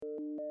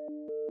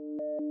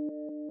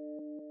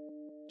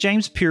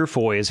James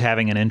Purefoy is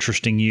having an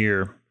interesting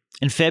year.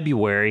 In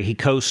February, he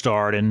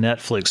co-starred in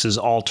Netflix's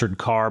Altered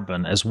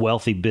Carbon as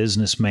wealthy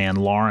businessman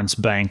Lawrence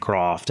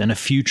Bancroft in a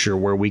future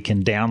where we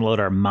can download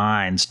our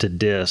minds to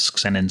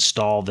disks and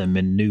install them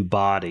in new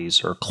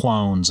bodies or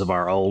clones of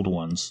our old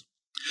ones.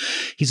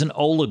 He's an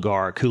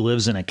oligarch who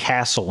lives in a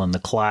castle in the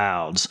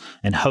clouds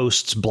and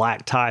hosts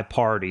black tie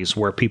parties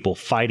where people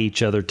fight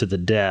each other to the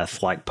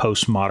death like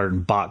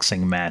postmodern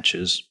boxing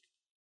matches.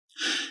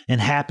 In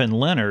Hap and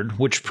Leonard,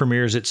 which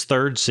premieres its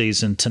third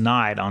season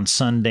tonight on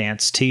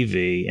Sundance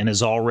TV and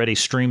is already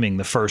streaming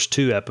the first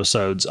 2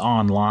 episodes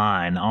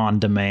online, on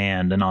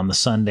demand, and on the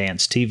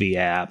Sundance TV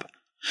app,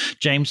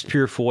 James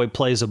Purefoy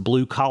plays a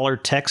blue-collar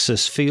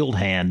Texas field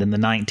hand in the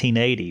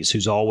 1980s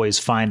who's always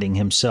finding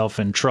himself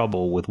in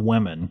trouble with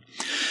women,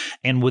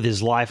 and with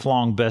his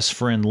lifelong best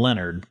friend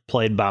Leonard,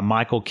 played by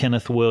Michael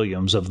Kenneth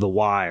Williams of The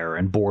Wire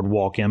and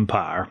Boardwalk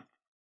Empire.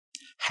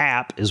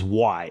 Hap is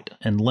white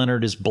and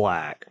Leonard is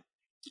black.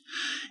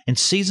 In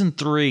Season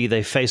 3,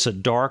 they face a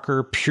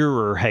darker,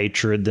 purer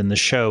hatred than the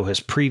show has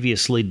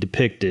previously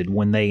depicted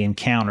when they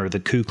encounter the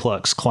Ku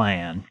Klux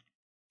Klan.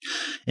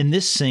 In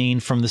this scene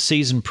from the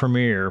season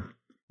premiere,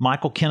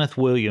 Michael Kenneth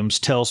Williams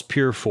tells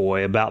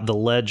Purefoy about the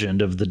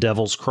legend of the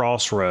Devil's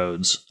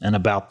Crossroads and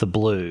about the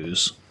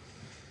blues.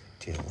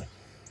 Tell me,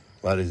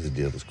 what is the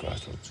Devil's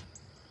Crossroads?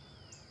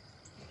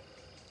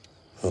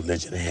 Well,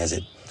 legend has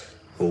it,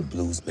 old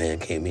blues man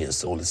came here and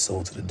sold his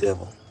soul to the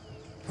devil.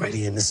 Right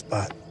here in this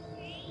spot.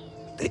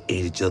 They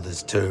ate each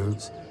other's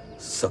turds,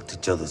 sucked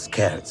each other's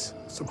carrots,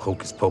 some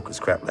hocus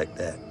pocus crap like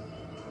that.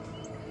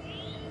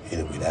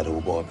 Anyway, that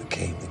old boy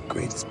became the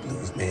greatest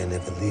blues man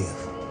ever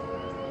lived.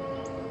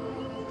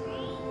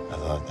 I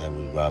thought that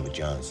was Robert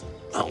Johnson.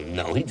 Oh,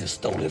 no, he just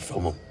stole it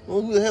from him.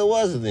 Well, who the hell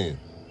was it then?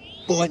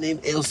 Boy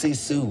named L.C.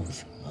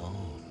 Soothe. Oh.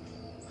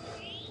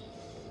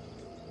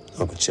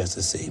 Uncle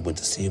Chester said he went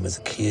to see him as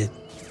a kid.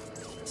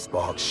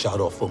 Sparks shot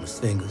off from his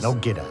fingers. No,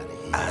 get out of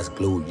here. Eyes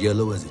glowed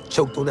yellow as he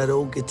choked on that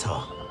old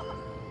guitar.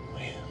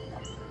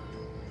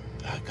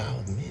 I gotta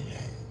admit,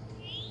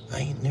 I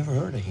ain't never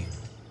heard of him.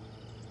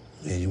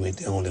 Yeah, you ain't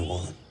the only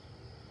one.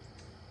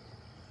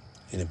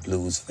 Any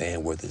blues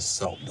fan worth his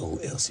salt no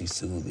L.C.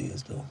 Soothe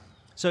is, though.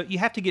 So you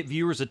have to get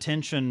viewers'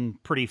 attention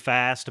pretty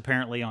fast,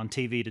 apparently, on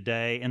TV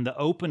today. And the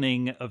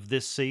opening of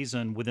this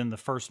season, within the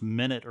first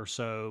minute or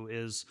so,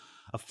 is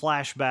a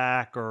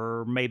flashback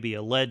or maybe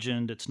a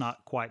legend. It's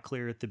not quite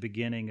clear at the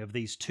beginning, of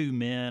these 2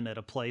 men at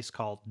a place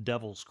called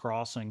Devil's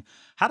Crossing.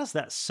 How does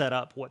that set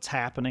up what's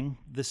happening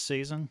this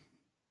season?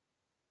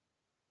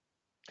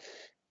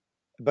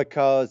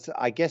 Because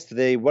I guess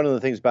one of the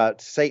things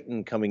about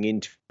Satan coming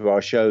into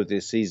our show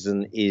this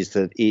season is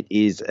that it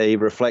is a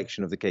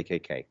reflection of the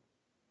KKK,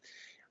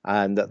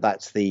 and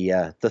that's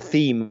the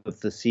theme of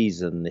the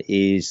season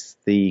is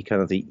the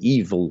kind of the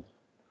evil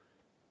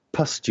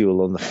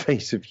pustule on the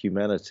face of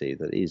humanity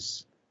that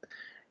is,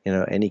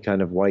 any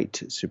kind of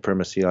white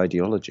supremacy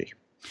ideology.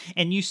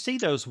 And you see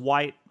those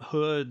white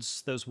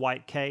hoods, those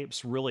white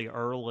capes, really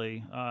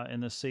early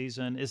in the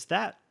season. Is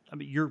that? I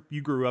mean,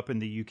 you grew up in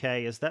the UK.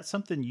 Is that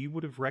something you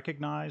would have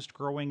recognized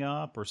growing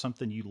up, or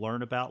something you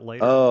learn about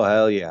later? Oh,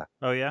 hell yeah!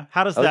 Oh yeah.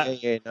 How does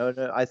that? Yeah.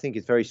 No. I think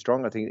it's very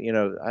strong. I think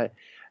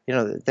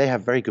they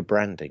have very good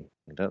branding,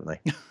 don't they?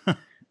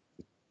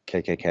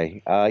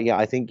 KKK. Yeah,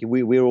 I think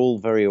we're all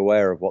very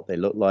aware of what they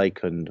look like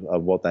and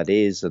what that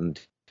is, and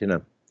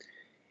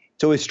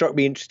it's always struck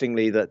me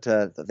interestingly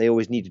that they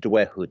always needed to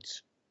wear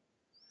hoods.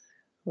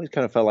 I always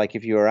kind of felt like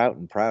if you were out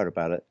and proud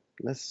about it,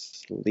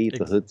 let's leave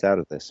the hoods out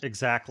of this.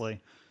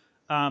 Exactly.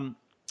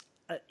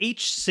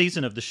 Each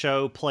season of the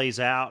show plays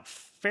out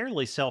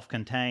fairly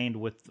self-contained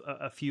with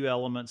a few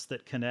elements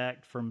that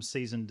connect from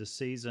season to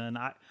season.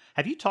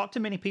 Have you talked to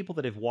many people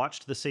that have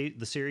watched the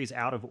series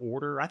out of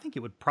order? I think it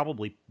would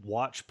probably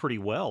watch pretty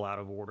well out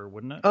of order,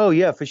 wouldn't it? Oh,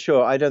 yeah, for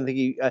sure. I don't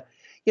think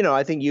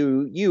I think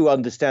you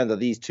understand that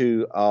these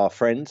two are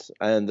friends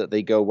and that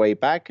they go way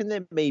back, and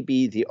there may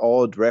be the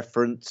odd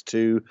reference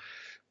to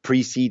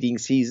preceding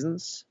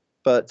seasons.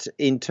 But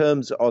in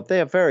terms of,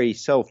 they are very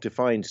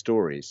self-defined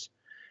stories.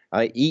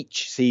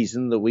 Each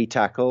season that we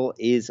tackle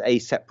is a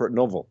separate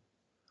novel.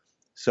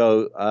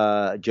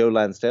 So Joe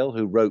Lansdale,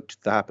 who wrote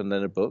the Hap and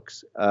Leonard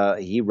books,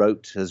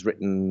 has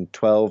written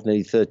 12,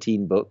 nearly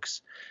 13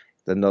 books.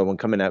 There's another one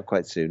coming out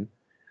quite soon.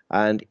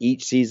 And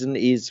each season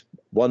is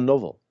one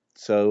novel.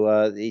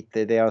 So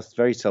they are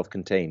very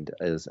self-contained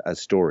as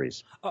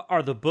stories.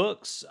 Are the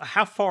books,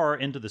 how far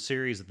into the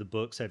series of the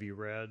books have you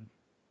read?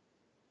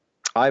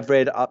 I've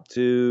read up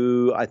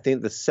to, I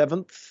think, the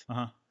seventh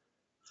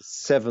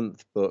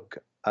book.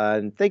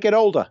 And they get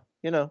older,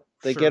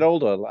 they get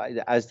older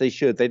as they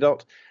should.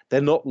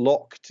 They're not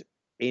locked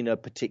in a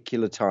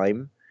particular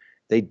time.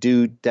 They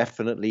do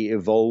definitely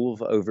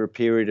evolve over a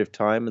period of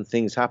time, and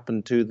things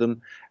happen to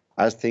them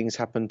as things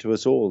happen to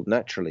us all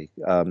naturally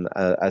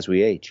as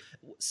we age.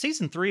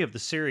 Season 3 of the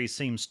series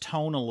seems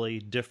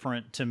tonally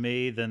different to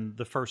me than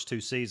the first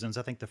two seasons.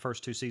 I think the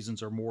first two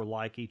seasons are more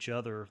like each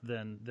other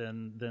than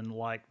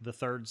like the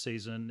third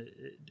season.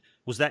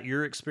 Was that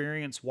your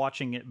experience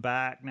watching it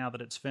back now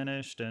that it's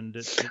finished?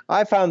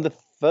 I found the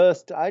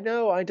first. I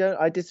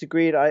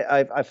disagreed.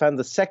 I found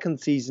the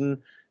second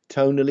season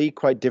tonally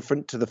quite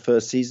different to the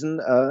first season.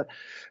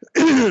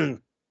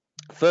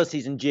 First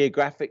season,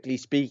 geographically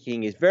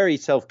speaking, is very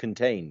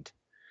self-contained.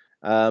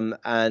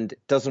 And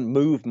doesn't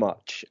move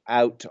much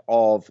out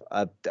of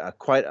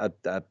quite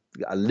a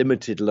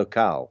limited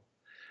locale.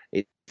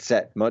 It's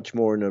set much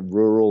more in a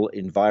rural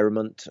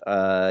environment.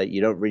 You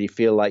don't really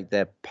feel like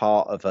they're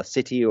part of a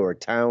city or a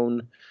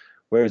town,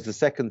 whereas the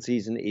second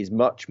season is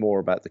much more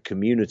about the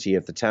community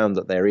of the town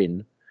that they're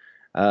in,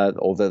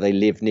 or that they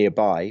live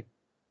nearby,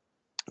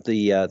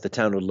 the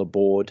town of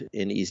Laborde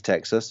in East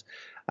Texas.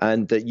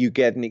 And that you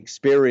get an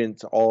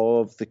experience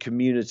of the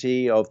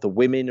community, of the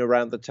women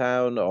around the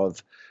town,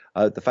 of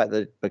the fact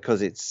that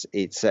because it's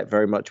set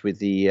very much with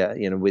the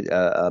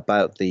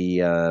about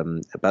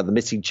the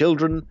missing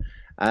children,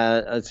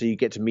 and so you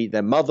get to meet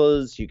their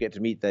mothers, you get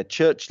to meet their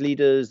church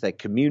leaders, their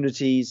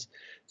communities.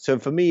 So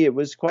for me, it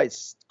was quite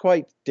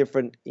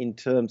different in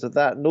terms of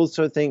that, and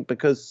also I think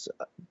because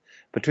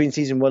between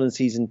season 1 and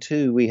season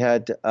 2, we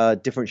had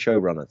different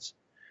showrunners.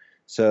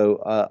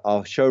 So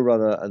our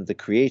showrunner and the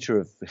creator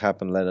of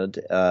Hap and Leonard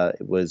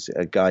was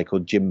a guy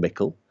called Jim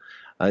Mickle.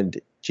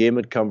 And Jim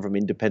had come from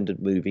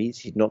independent movies.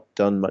 He'd not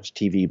done much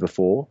TV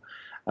before.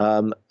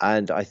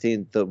 And I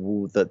think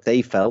that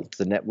they felt,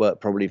 the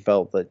network probably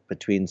felt, that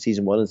between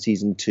season 1 and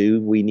season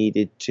 2, we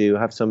needed to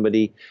have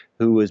somebody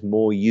who was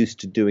more used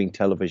to doing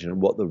television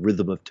and what the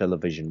rhythm of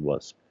television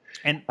was.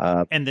 And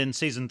then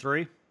season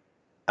 3?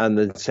 And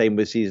the same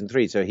with season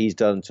 3.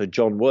 So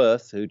John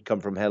Worth, who'd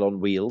come from Hell on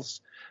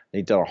Wheels,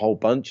 he'd done a whole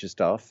bunch of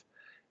stuff.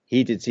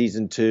 He did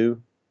season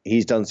 2.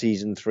 He's done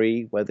season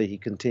 3. Whether he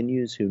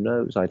continues, who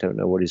knows? I don't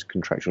know what his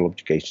contractual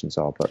obligations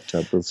are, but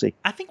we'll see.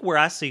 I think where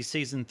I see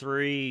season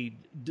 3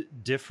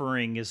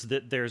 differing is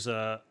that there's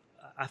a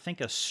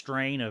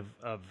strain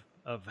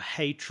of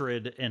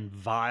hatred and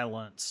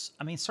violence.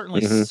 I mean,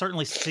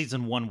 certainly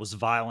season 1 was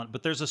violent,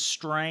 but there's a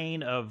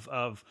strain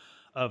of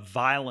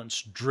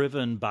violence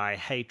driven by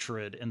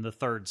hatred in the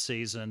third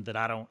season that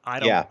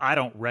I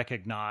don't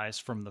recognize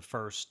from the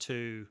first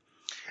two.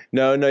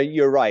 No,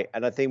 you're right.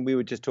 And I think we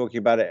were just talking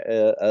about it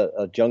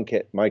a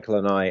junket, Michael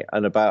and I,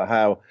 and about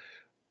how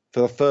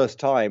for the first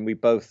time we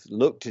both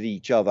looked at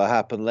each other,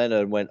 Hap and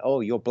Leonard, and went,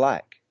 "Oh, you're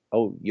black.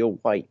 Oh, you're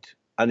white."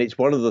 And it's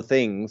one of the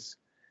things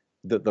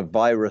that the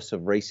virus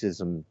of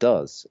racism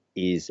does,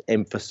 is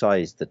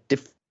emphasize the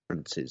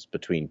differences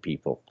between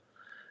people,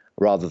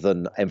 rather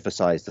than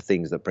emphasize the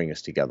things that bring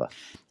us together.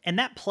 And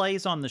that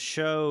plays on the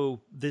show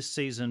this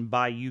season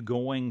by you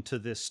going to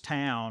this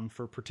town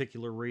for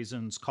particular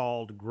reasons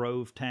called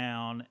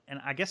Grovetown. And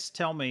I guess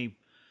tell me,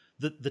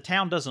 the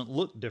town doesn't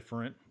look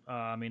different.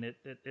 I mean,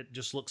 it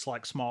just looks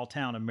like small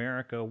town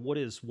America. What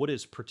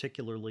is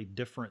particularly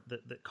different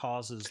that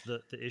causes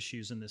the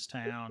issues in this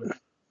town?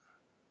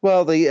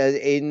 Well,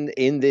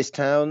 in this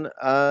town,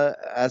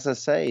 as I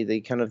say,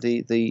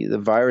 the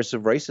virus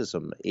of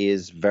racism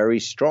is very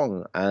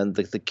strong, and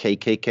the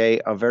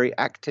KKK are very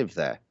active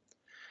there.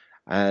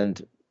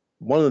 And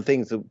one of the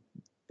things that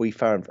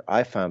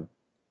I found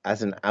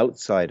as an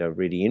outsider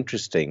really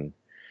interesting,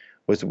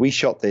 was that we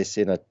shot this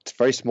in a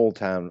very small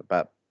town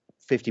about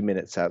 50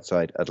 minutes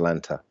outside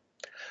Atlanta.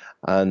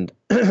 And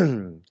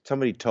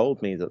somebody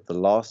told me that the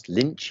last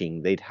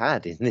lynching they'd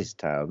had in this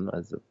town,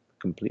 as a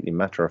completely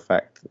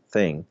matter-of-fact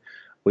thing,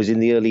 was in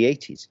the early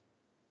 80s.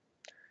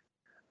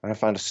 And I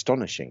found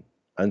astonishing.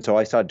 And so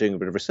I started doing a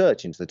bit of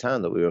research into the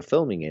town that we were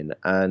filming in.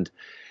 And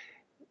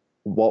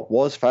what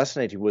was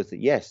fascinating was that,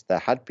 yes, there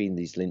had been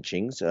these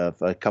lynchings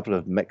of a couple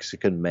of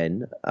Mexican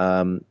men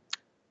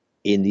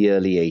in the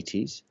early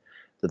 80s,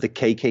 that the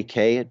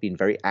KKK had been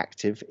very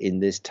active in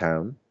this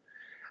town.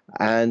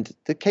 And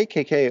the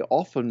KKK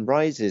often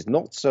rises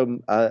not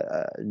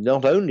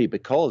only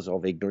because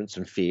of ignorance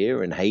and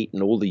fear and hate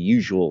and all the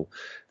usual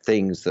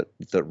things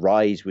that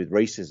rise with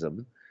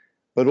racism,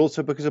 but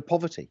also because of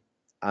poverty,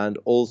 and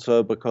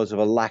also because of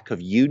a lack of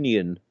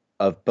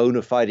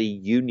bona fide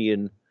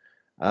union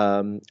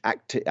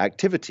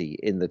activity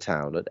in the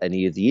town, at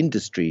any of the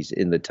industries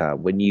in the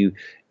town. When you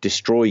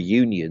destroy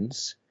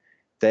unions,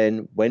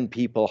 then when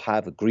people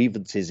have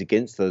grievances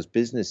against those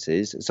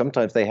businesses,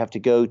 sometimes they have to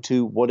go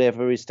to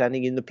whatever is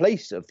standing in the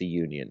place of the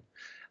union.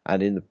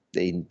 And in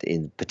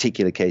the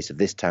particular case of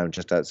this town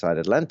just outside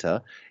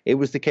Atlanta, it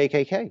was the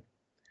KKK.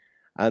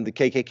 And the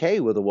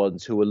KKK were the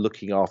ones who were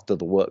looking after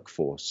the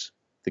workforce.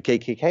 The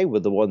KKK were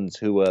the ones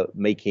who were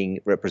making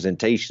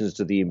representations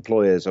to the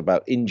employers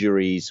about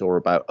injuries or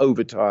about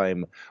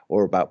overtime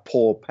or about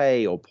poor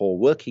pay or poor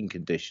working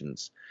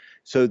conditions.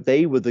 So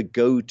they were the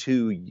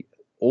go-to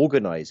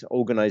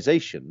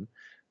organization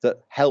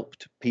that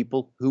helped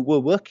people who were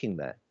working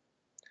there.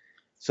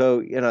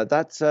 So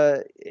that's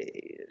a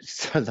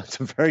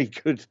very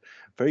good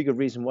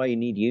reason why you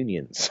need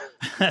unions.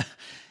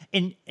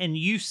 And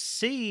you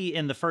see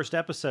in the first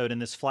episode in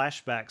this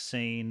flashback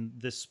scene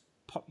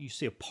you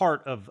see a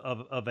part of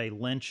a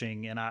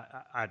lynching, and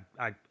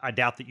I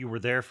doubt that you were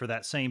there for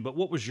that scene. But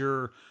what was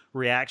your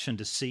reaction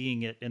to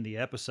seeing it in the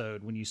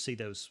episode when you see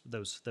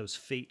those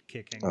feet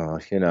kicking? Oh,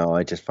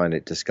 I just find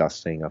it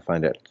disgusting. I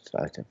find it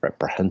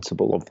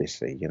reprehensible.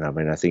 Obviously, I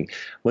mean, I think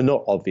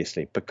not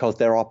obviously, because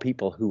there are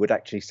people who would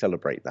actually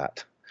celebrate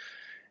that.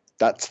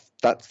 That's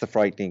the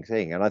frightening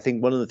thing. And I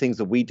think one of the things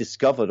that we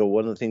discovered, or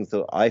one of the things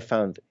that I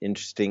found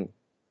interesting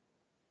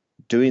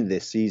doing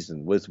this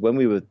season, was when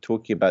we were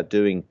talking about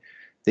doing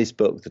this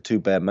book, The Two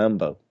Bear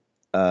Mambo,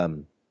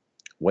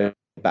 way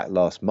back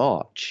last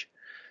March,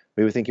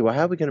 we were thinking, well,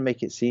 how are we going to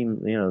make it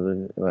seem,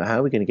 how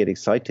are we going to get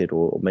excited,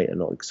 or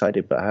not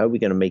excited, but how are we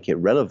going to make it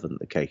relevant,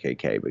 the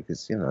KKK?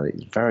 Because,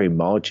 it's a very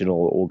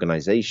marginal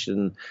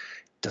organization,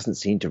 doesn't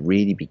seem to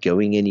really be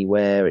going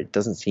anywhere. It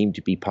doesn't seem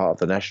to be part of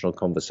the national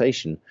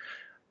conversation.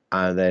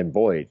 And then,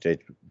 boy,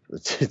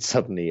 it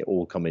suddenly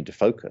all came into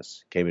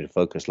focus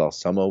last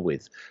summer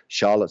with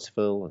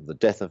Charlottesville and the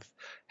death of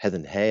Heather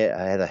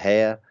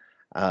Heyer.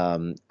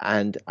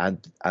 And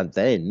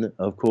then,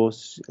 of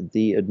course,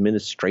 the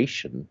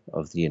administration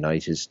of the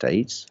United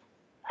States,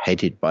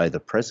 headed by the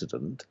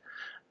president,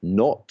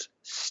 not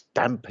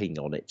stamping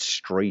on it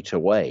straight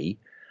away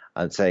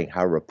and saying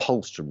how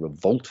repulsed and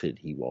revolted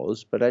he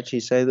was, but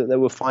actually saying that there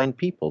were fine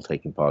people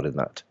taking part in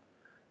that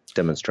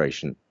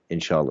demonstration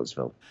in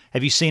Charlottesville.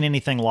 Have you seen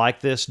anything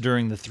like this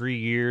during the 3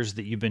 years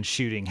that you've been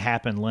shooting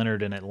Hap and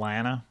Leonard in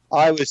Atlanta?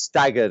 I was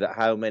staggered at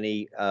how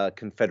many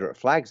Confederate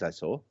flags I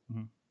saw.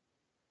 Mm-hmm.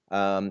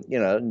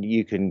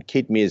 You can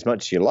kid me as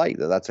much as you like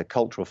that that's a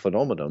cultural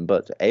phenomenon,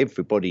 but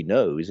everybody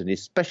knows, and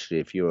especially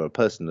if you're a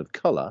person of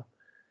color,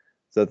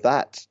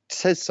 that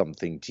says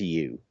something to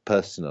you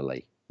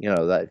personally.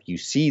 That you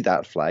see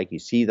that flag, you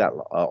see that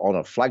on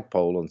a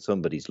flagpole on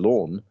somebody's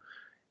lawn.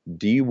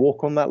 Do you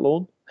walk on that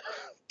lawn?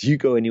 Do you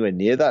go anywhere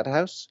near that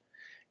house?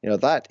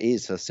 That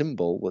is a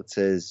symbol that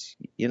says,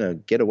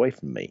 get away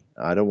from me.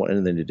 I don't want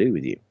anything to do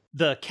with you.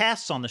 The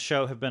casts on the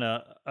show have been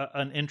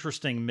an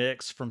interesting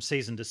mix from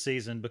season to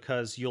season,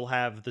 because you'll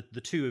have the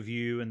two of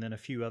you and then a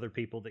few other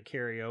people that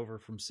carry over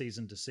from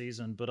season to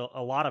season. But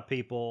a lot of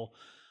people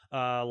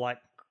like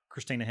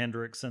Christina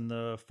Hendricks in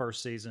the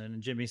first season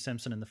and Jimmy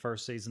Simpson in the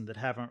first season that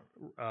haven't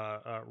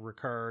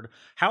recurred.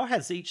 How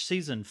has each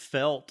season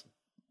felt,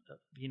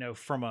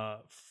 from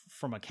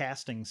a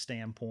casting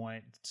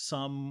standpoint?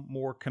 Some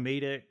more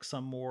comedic,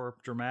 some more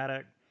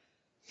dramatic?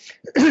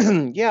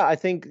 Yeah, I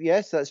think,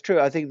 yes, that's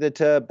true. I think that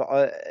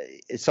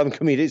some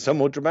comedic, some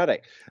more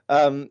dramatic.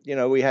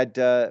 We had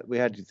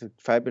the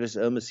fabulous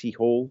Irma C.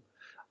 Hall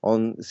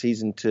on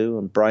season 2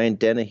 and Brian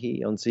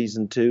Dennehy on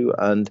season 2,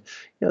 and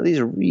these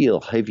are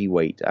real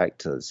heavyweight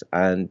actors,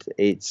 and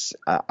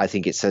I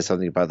think it says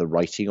something about the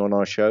writing on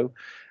our show.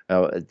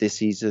 This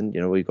season,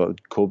 we've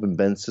got Corbin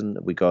Benson,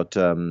 we have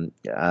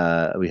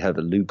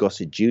Lou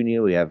Gossett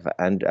Jr., we have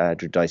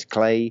Andrew Dice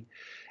Clay.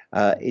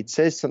 It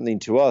says something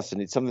to us,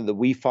 and it's something that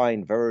we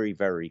find very,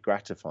 very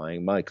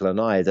gratifying, Michael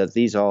and I, that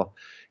these are,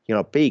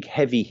 big,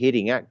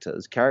 heavy-hitting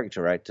actors,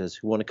 character actors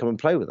who want to come and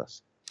play with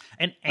us.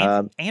 And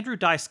Andrew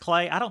Dice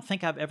Clay, I don't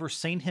think I've ever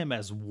seen him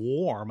as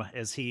warm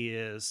as he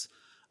is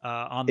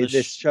on this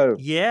show.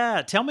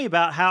 Yeah, tell me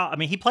about how. I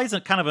mean, he plays a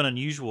kind of an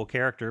unusual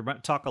character.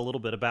 Talk a little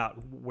bit about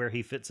where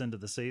he fits into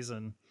the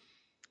season.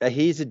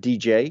 He's a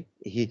DJ.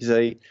 He's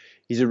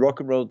a rock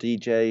and roll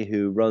DJ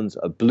who runs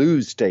a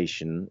blues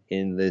station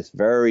in this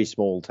very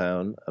small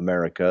town,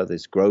 America,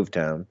 this Grove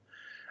town,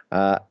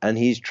 and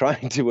he's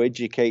trying to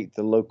educate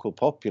the local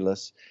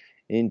populace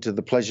into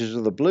the pleasures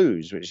of the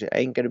blues, which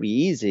ain't going to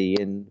be easy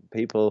in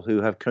people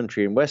who have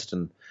country and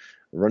western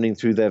running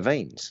through their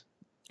veins.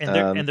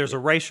 And there's a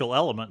racial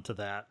element to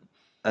that.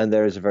 And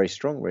there is a very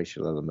strong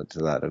racial element to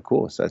that, of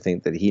course. I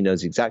think that he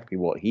knows exactly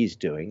what he's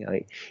doing.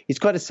 It's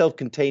quite a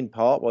self-contained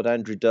part, what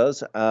Andrew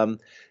does,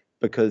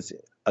 because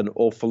an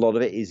awful lot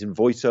of it is in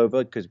voiceover,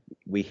 because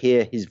we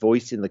hear his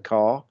voice in the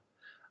car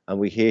and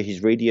we hear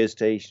his radio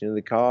station in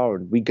the car,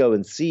 and we go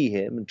and see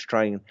him and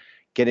try and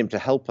get him to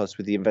help us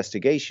with the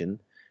investigation.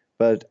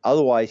 But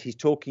otherwise, he's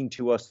talking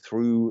to us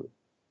through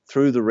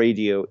the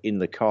radio in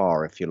the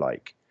car, if you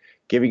like,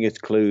 giving us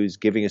clues,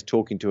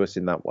 talking to us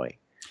in that way.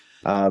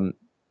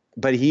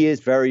 But he is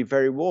very,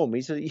 very warm.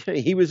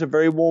 He was a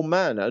very warm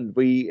man, and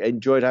we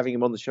enjoyed having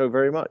him on the show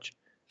very much.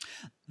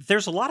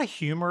 There's a lot of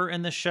humor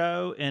in the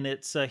show, and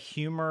it's a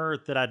humor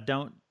that I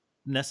don't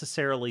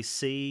necessarily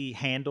see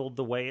handled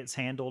the way it's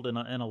handled in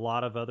a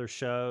lot of other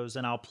shows.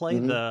 And I'll play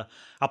the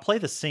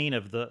scene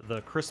of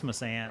the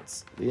Christmas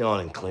ants. Leon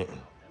and Clinton.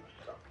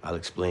 I'll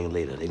explain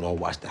later. They gonna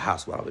watch the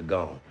house while we're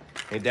gone.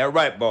 Ain't that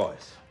right,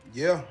 boys?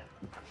 Yeah.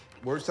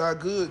 Works out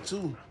good,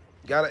 too.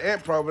 Got an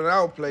ant problem at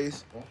our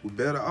place. We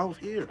better off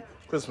here.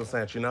 Christmas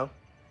ants, you know?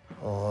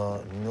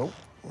 Nope.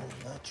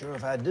 Not sure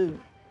if I do.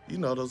 You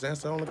know those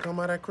ants only come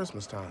out at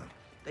Christmas time.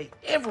 They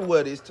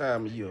everywhere this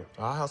time of year.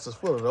 Our house is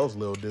full of those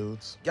little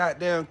dudes.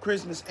 Goddamn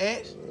Christmas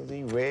ants. Are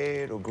they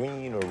red or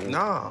green or red?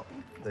 Nah,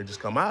 they just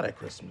come out at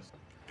Christmas.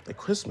 They're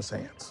Christmas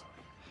ants.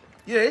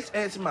 Yeah, it's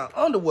ants in my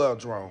underwear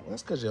drawer.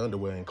 That's because your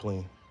underwear ain't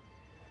clean.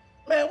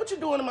 Man, what you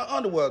doing in my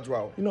underwear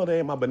drawer? You know they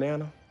ate my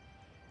banana?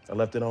 I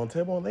left it on the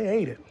table and they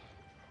ate it.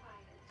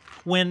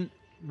 When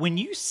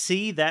you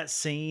see that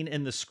scene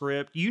in the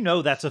script, you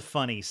know that's a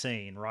funny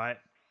scene, right?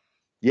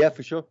 Yeah,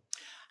 for sure.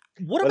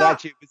 What Well, about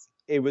actually,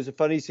 it was a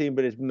funny scene,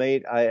 but it's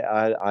made.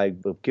 I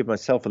will give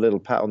myself a little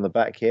pat on the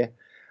back here.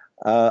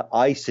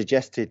 I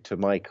suggested to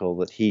Michael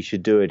that he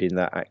should do it in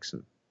that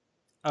accent.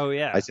 Oh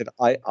yeah. I said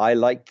I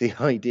like the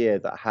idea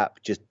that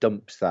Hap just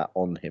dumps that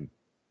on him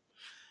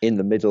in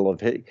the middle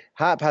of it.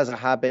 Hap has a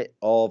habit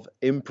of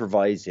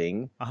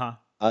improvising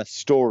a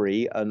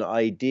story, an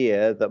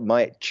idea that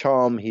might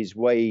charm his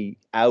way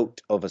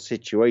out of a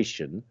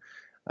situation.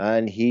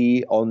 And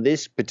he, on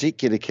this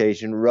particular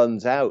occasion,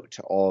 runs out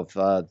of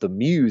the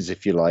muse,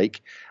 if you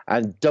like,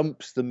 and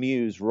dumps the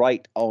muse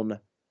right on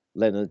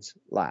Leonard's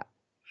lap.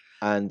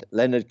 And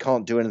Leonard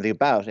can't do anything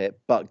about it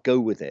but go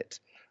with it.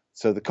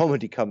 So the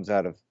comedy comes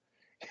out of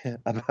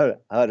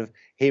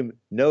him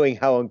knowing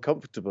how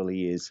uncomfortable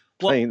he is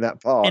playing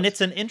that part. And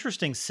it's an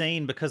interesting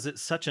scene because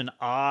it's such an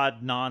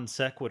odd non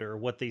sequitur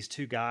what these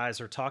two guys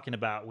are talking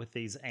about with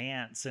these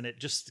ants, and it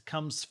just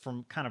comes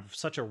from kind of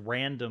such a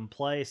random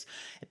place.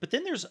 But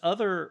then there's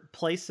other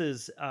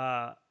places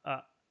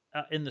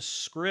in the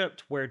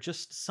script where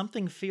just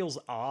something feels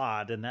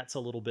odd, and that's a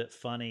little bit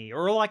funny.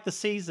 Or like the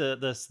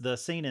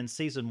scene in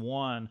season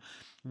 1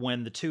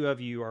 when the two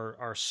of you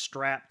are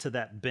strapped to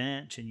that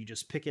bench and you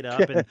just pick it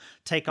up and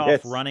take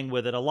off running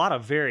with it. A lot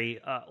of very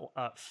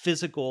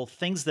physical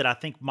things that I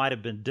think might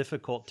have been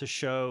difficult to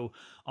show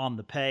on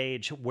the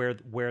page where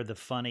the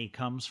funny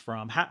comes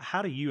from.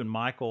 How do you and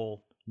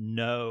Michael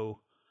know?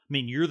 I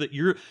mean, you're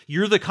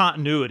the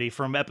continuity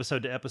from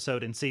episode to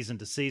episode and season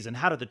to season.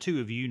 How do the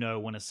two of you know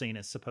when a scene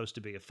is supposed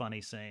to be a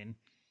funny scene?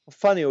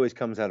 Funny always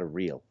comes out of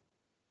real.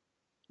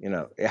 You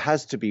know, it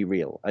has to be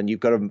real, and you've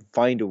got to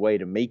find a way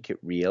to make it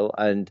real.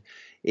 And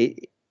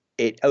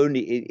it's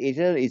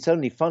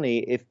only funny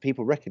if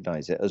people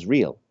recognize it as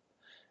real.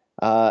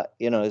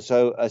 You know,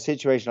 so a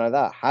situation like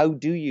that, how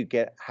do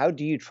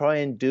you try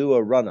and do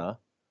a runner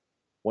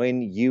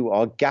when you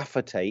are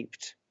gaffer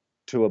taped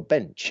to a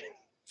bench?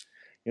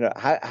 You know,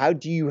 how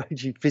do you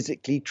actually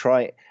physically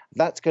try it?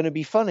 That's going to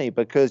be funny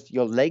because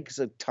your legs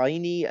are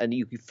tiny and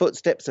your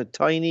footsteps are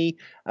tiny,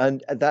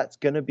 and that's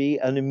going to be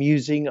an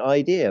amusing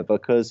idea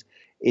because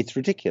it's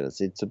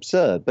ridiculous, it's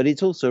absurd, but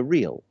it's also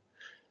real.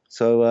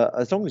 So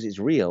as long as it's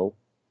real,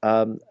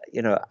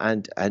 you know,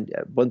 and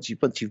once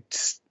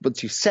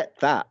you set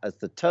that as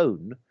the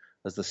tone,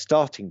 as the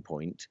starting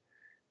point,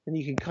 then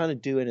you can kind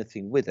of do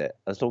anything with it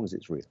as long as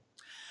it's real.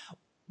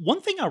 One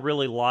thing I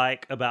really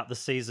like about the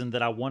season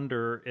that I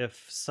wonder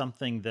if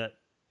something that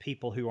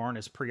people who aren't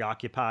as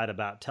preoccupied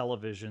about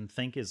television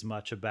think as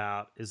much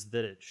about is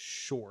that it's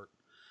short.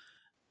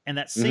 And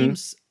that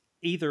seems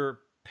either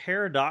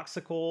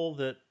paradoxical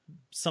that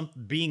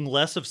being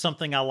less of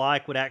something I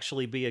like would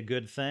actually be a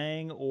good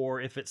thing, or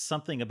if it's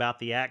something about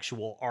the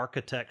actual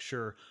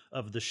architecture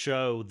of the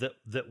show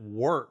that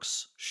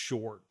works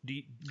short.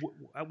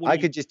 I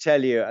could just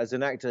tell you, as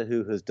an actor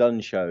who has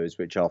done shows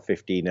which are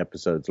 15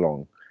 episodes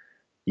long,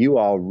 you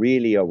are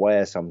really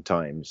aware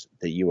sometimes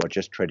that you are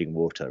just treading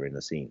water in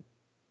a scene.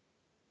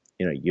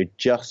 You know, you're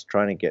just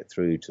trying to get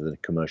through to the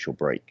commercial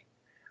break.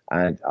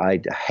 And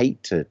I'd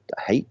hate to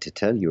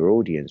tell your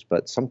audience,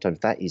 but sometimes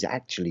that is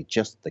actually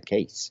just the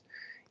case.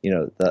 You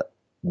know, that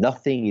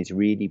nothing is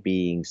really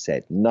being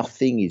said.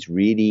 Nothing is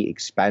really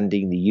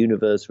expanding the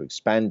universe or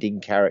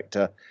expanding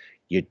character.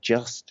 You're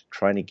just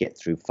trying to get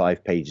through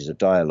 5 pages of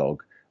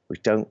dialogue,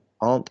 which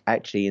aren't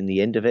actually in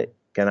the end of it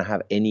going to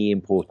have any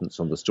importance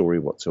on the story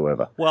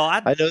whatsoever. Well,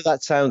 I know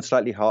that sounds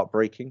slightly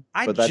heartbreaking.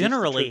 I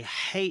generally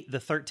hate the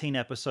 13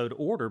 episode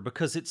order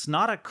because it's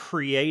not a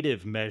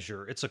creative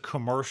measure; it's a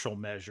commercial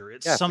measure.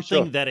 It's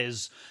something that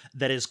is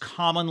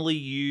commonly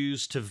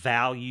used to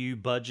value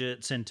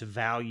budgets and to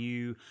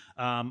value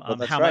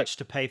how much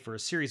to pay for a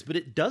series, but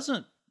it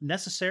doesn't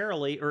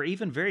necessarily or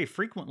even very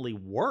frequently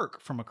work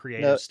from a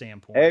creative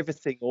standpoint.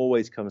 Everything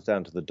always comes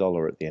down to the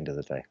dollar at the end of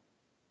the day.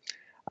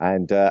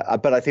 And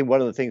but I think one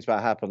of the things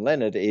about Hap and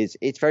Leonard is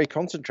it's very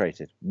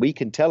concentrated. We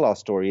can tell our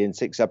story in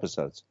 6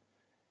 episodes.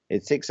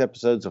 It's 6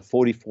 episodes of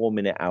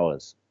 44-minute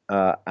hours,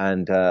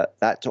 and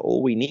that's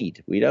all we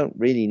need. We don't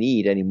really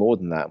need any more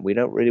than that. We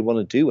don't really want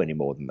to do any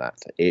more than that.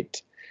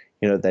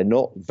 They're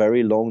not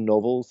very long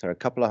novels. They're a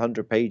couple of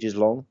 100 pages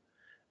long,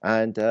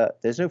 and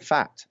there's no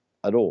fat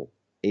at all.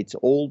 It's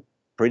all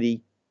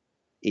pretty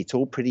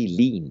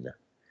lean.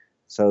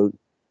 So.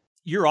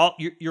 You're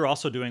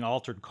also doing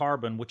Altered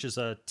Carbon, which is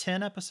a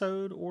 10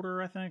 episode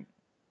order, I think.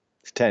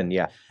 It's 10,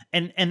 yeah.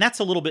 And that's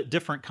a little bit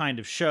different kind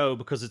of show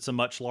because it's a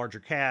much larger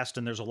cast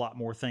and there's a lot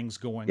more things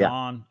going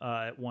on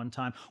at one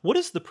time. What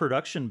has the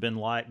production been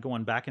like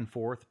going back and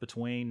forth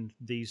between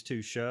these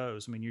two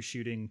shows? I mean,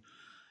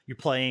 you're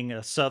playing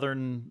a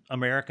Southern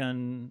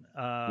American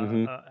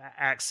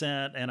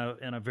accent and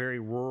a very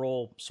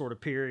rural sort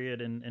of period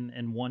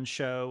in one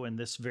show, and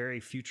this very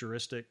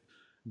futuristic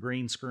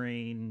green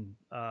screen.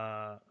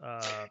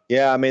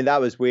 Yeah, I mean,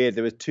 that was weird.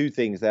 There was two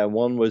things there.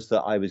 One was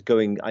that I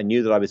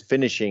knew that I was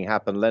finishing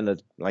Hap and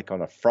Leonard like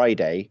on a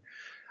Friday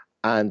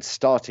and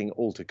starting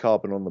Alter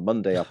Carbon on the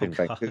Monday up in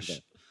Vancouver.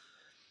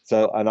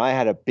 So, and I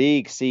had a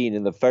big scene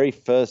in the very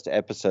first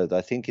episode.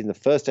 I think in the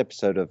first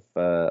episode of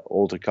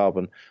Alter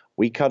Carbon,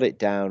 we cut it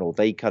down, or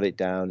they cut it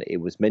down. It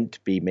was meant to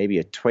be maybe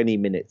a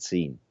 20-minute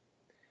scene.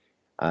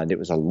 And it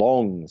was a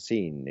long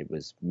scene. It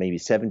was maybe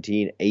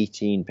 17,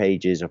 18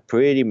 pages of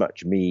pretty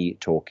much me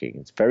talking.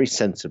 It's very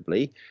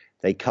sensibly.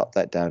 They cut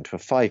that down to a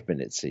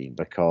 5-minute scene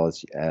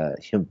because,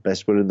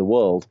 best will in the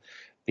world,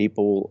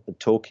 people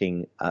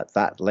talking at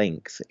that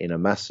length in a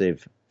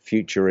massive,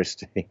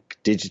 futuristic,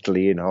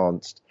 digitally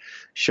enhanced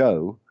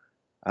show,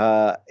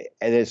 and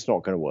it's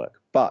not going to work.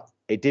 But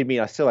it did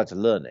mean I still had to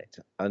learn it.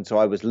 And so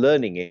I was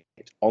learning it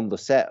on the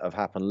set of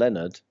Hap and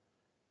Leonard.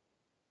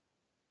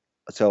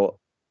 So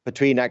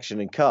between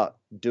action and cut,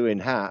 doing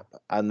Hap,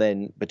 and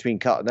then between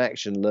cut and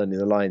action, learning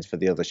the lines for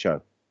the other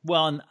show.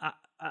 Well, and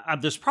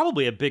there's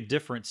probably a big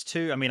difference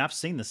too. I mean, I've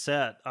seen the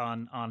set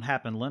on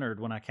Hap and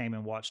Leonard when I came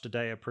and watched a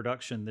day of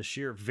production this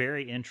year.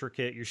 Very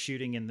intricate. You're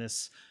shooting in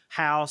this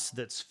house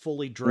that's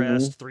fully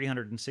dressed,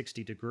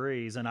 360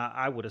 degrees, and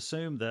I would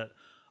assume that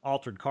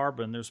Altered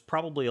Carbon, there's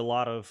probably a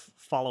lot of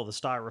follow the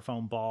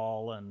styrofoam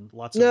ball and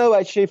lots of... No,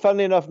 actually,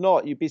 funnily enough,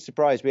 not. You'd be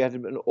surprised. We had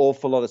an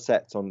awful lot of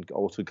sets on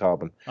Altered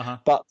Carbon.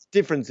 But the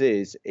difference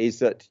is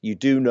that you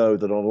do know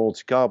that on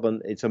Altered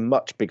Carbon, it's a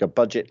much bigger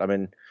budget. I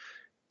mean,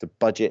 the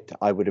budget,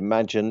 I would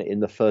imagine,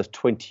 in the first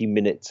 20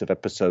 minutes of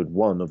episode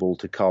 1 of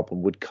Altered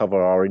Carbon would cover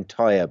our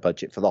entire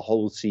budget for the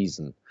whole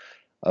season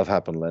of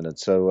Hap and Leonard.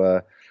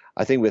 So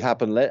I think with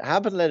Hap and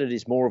Leonard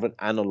is more of an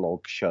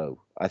analog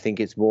show. I think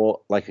it's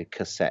more like a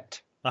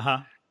cassette.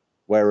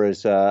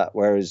 Whereas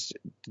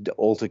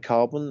Altered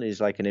Carbon is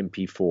like an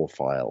MP4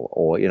 file,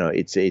 or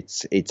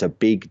it's a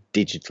big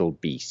digital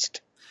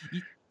beast.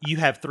 You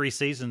have 3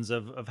 seasons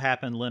of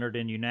Hap and Leonard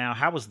in you now.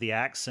 How was the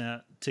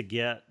accent to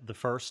get the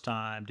first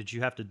time? Did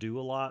you have to do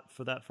a lot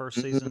for that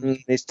first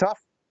season? It's tough.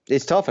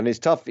 It's tough,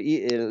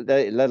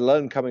 let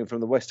alone coming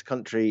from the West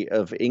Country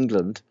of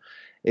England.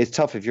 It's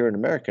tough if you're an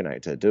American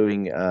actor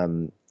doing.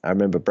 I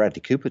remember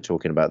Bradley Cooper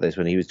talking about this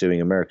when he was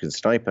doing American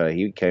Sniper.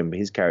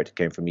 His character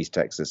came from East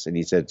Texas, and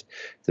he said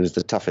it was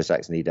the toughest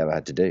accent he'd ever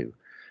had to do.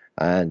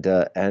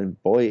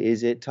 And boy,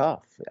 is it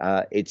tough.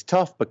 It's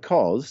tough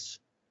because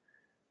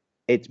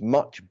it's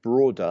much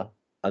broader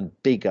and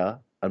bigger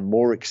and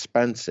more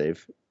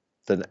expansive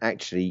than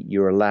actually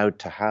you're allowed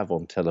to have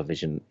on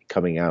television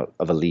coming out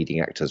of a leading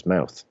actor's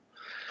mouth.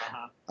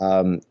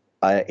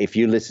 If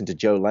you listen to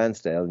Joe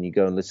Lansdale and you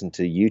go and listen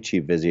to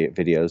YouTube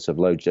videos of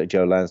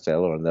Joe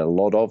Lansdale, and there are a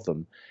lot of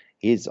them,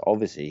 his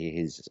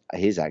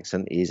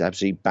accent is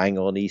absolutely bang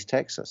on East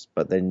Texas.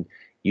 But then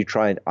you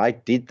try, and I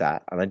did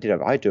that, and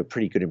I do a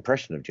pretty good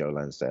impression of Joe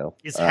Lansdale.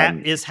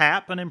 Is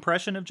Hap an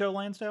impression of Joe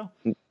Lansdale?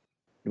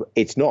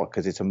 It's not,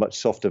 because it's a much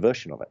softer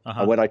version of it.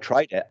 And when I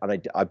tried it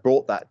and I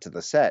brought that to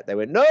the set, they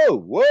went, "No,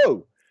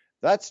 whoa,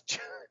 that's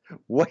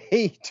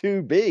way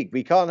too big.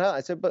 We can't have." I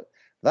said, "But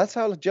that's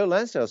how Joe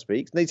Lansdale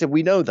speaks." And they said,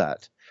 "We know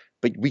that,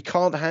 but we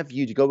can't have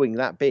you going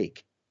that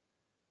big.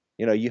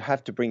 You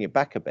have to bring it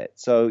back a bit."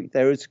 So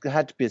there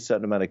had to be a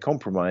certain amount of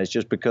compromise,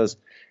 just because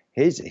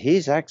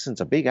his accent's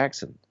a big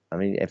accent. I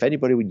mean, if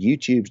anybody would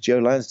YouTube Joe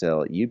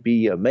Lansdale, you'd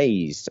be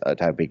amazed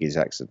at how big his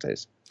accent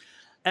is.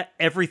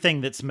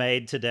 Everything that's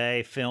made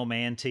today, film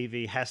and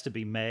TV, has to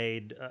be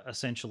made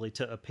essentially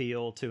to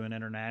appeal to an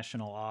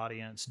international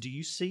audience. Do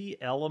you see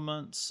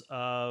elements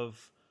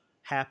of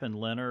Hap and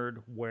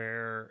Leonard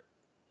where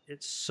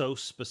it's so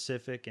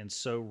specific and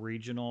so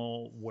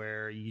regional,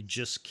 where you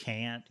just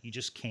can't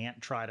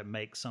try to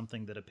make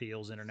something that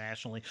appeals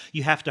internationally?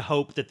 You have to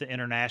hope that the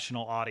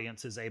international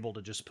audience is able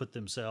to just put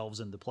themselves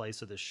in the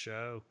place of this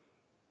show.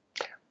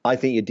 I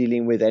think you're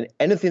dealing with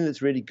anything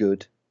that's really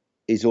good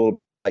is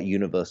all about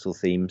universal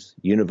themes,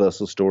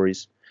 universal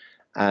stories.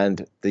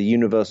 And the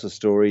universal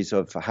stories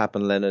of Hap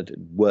and Leonard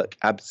work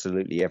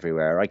absolutely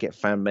everywhere. I get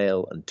fan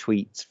mail and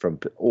tweets from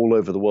all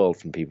over the world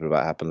from people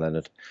about Hap and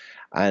Leonard.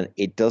 And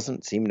it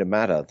doesn't seem to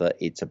matter that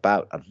it's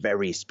about a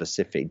very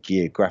specific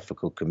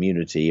geographical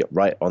community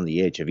right on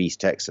the edge of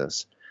East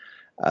Texas.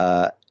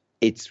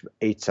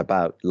 It's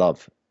about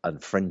love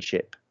and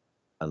friendship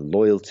and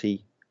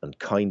loyalty and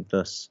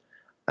kindness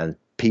and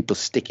people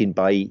sticking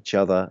by each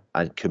other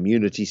and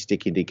community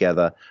sticking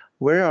together.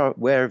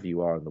 Wherever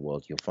you are in the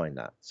world, you'll find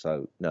that.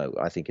 So, no,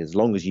 I think as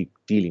long as you're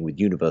dealing with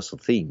universal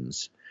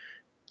themes,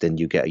 then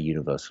you get a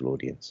universal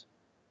audience.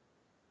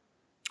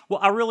 Well,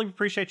 I really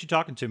appreciate you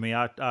talking to me.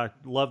 I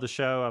love the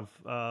show.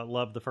 I've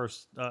loved the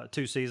first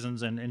 2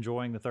 seasons and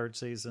enjoying the 3rd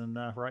season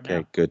right now.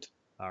 Okay, good.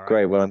 All right.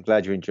 Great. Well, I'm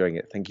glad you're enjoying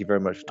it. Thank you very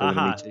much for talking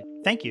to me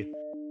too. Thank you.